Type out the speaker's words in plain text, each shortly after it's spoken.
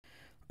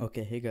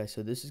Okay, hey guys,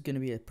 so this is going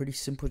to be a pretty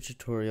simple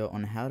tutorial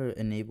on how to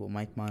enable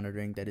mic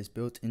monitoring that is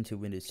built into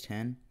Windows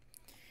 10.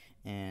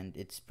 And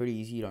it's pretty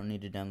easy, you don't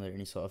need to download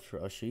any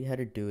software. I'll show you how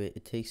to do it.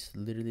 It takes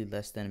literally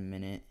less than a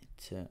minute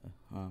to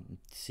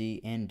see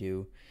and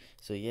do.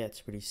 So yeah,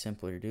 it's pretty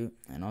simple to do.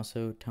 And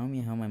also, tell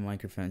me how my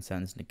microphone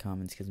sounds in the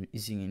comments because I'm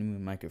using a new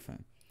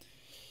microphone.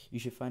 You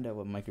should find out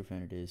what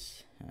microphone it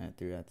is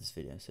throughout this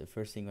video. So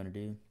first thing you're going to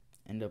do,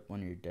 end up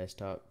on your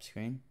desktop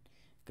screen.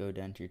 Go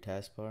down to your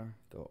taskbar,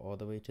 go all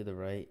the way to the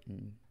right,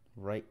 and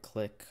right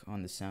click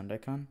on the sound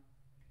icon,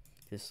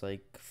 just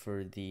like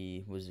for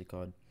the, what is it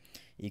called,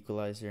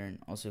 equalizer, and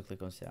also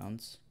click on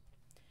sounds.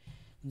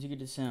 Once you get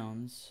to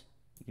sounds,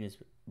 you can just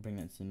bring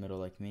that to the middle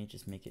like me,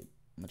 just make it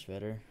much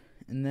better.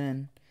 And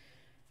then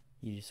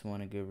you just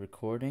want to go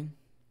recording,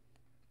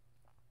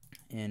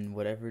 and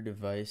whatever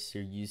device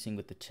you're using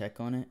with the check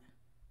on it,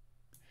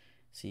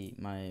 see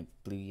my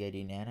Blue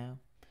Yeti Nano,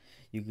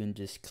 you can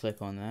just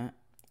click on that.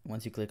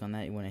 Once you click on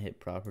that, you want to hit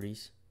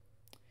properties,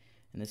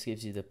 and this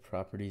gives you the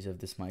properties of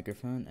this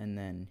microphone. And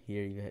then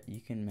here you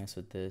can mess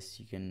with this,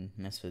 you can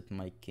mess with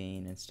mic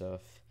gain and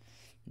stuff,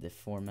 the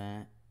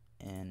format,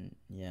 and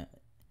yeah.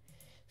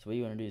 So what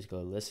you want to do is go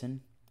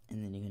listen,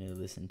 and then you're going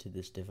to listen to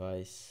this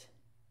device.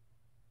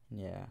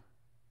 Yeah,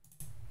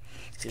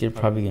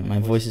 my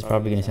voice is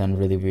probably going to sound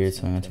really weird,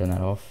 so I'm going to turn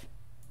that off.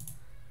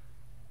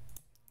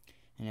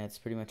 And that's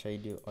pretty much how you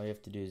do it. All you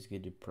have to do is go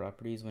to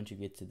properties once you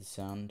get to the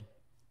sound,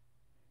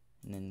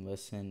 and then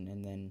listen,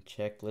 and then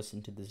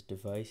listen to this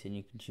device, and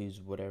you can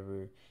choose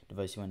whatever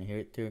device you want to hear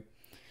it through.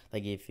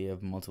 Like if you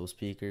have multiple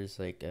speakers,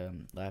 like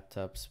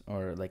laptops,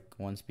 or like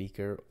one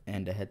speaker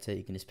and a headset,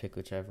 you can just pick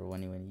whichever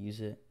one you want to use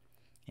it.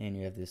 And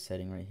you have this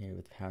setting right here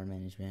with power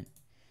management.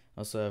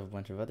 Also have a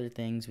bunch of other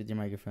things with your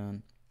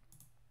microphone.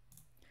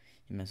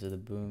 You mess with the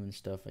boom and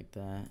stuff like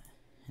that,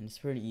 and it's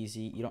pretty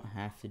easy. You don't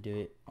have to do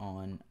it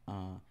on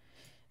a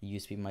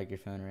USB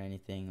microphone or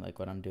anything like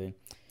what I'm doing.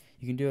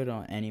 You can do it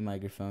on any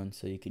microphone,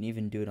 so you can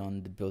even do it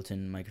on the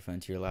built-in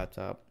microphone to your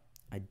laptop.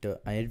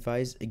 I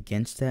advise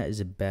against that. Is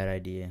a bad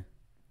idea,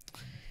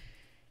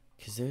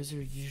 because those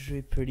are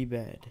usually pretty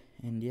bad.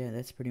 And yeah,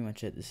 that's pretty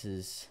much it. This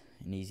is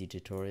an easy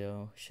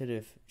tutorial.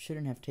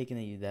 Shouldn't have taken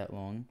you that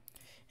long,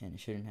 and it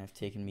shouldn't have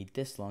taken me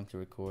this long to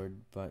record.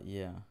 But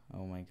yeah,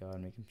 oh my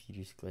god, my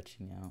computer's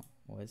glitching out.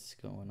 What's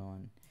going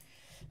on?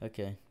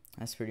 Okay,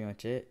 that's pretty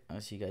much it.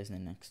 I'll see you guys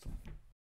in the next one.